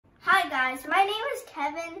guys, my name is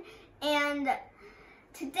Kevin, and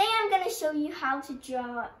today I'm going to show you how to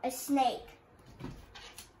draw a snake.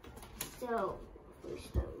 So, first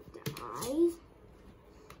start with the eyes,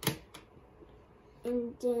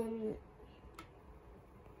 and then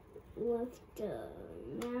with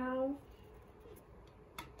the mouth,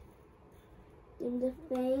 then the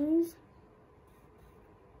fangs,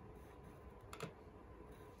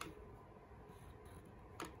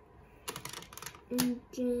 and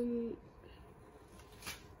then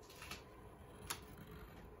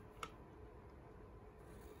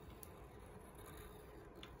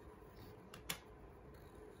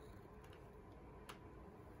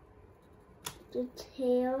the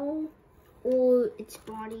tail, or its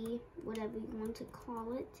body, whatever you want to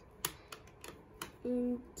call it.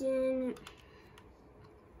 And then,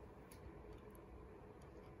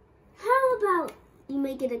 how about you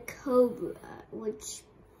make it a cobra, which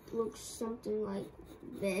looks something like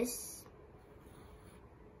this.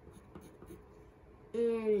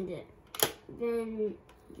 And then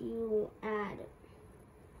you add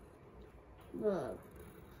the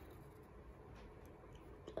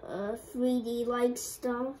 3D like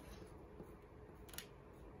stuff.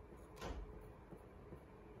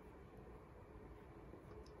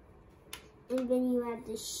 And then you add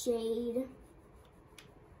the shade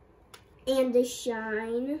and the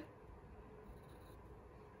shine.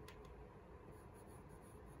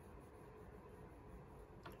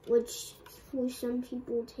 Which for some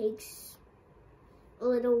people takes a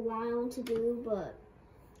little while to do, but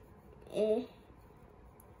yeah,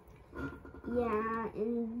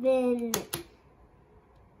 and then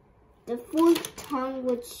the fourth tongue,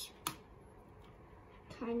 which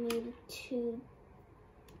I need to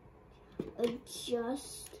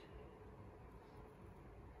adjust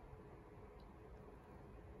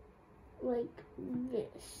like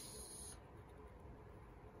this.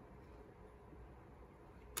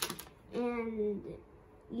 And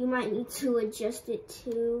you might need to adjust it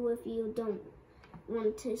too if you don't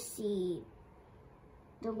want to see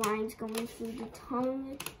the lines going through the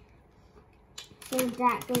tongue. So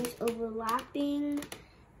that goes overlapping,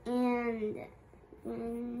 and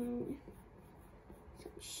then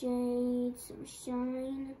some shade, some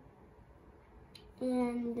shine,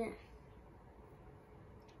 and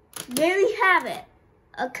there we have it,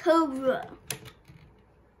 a cobra.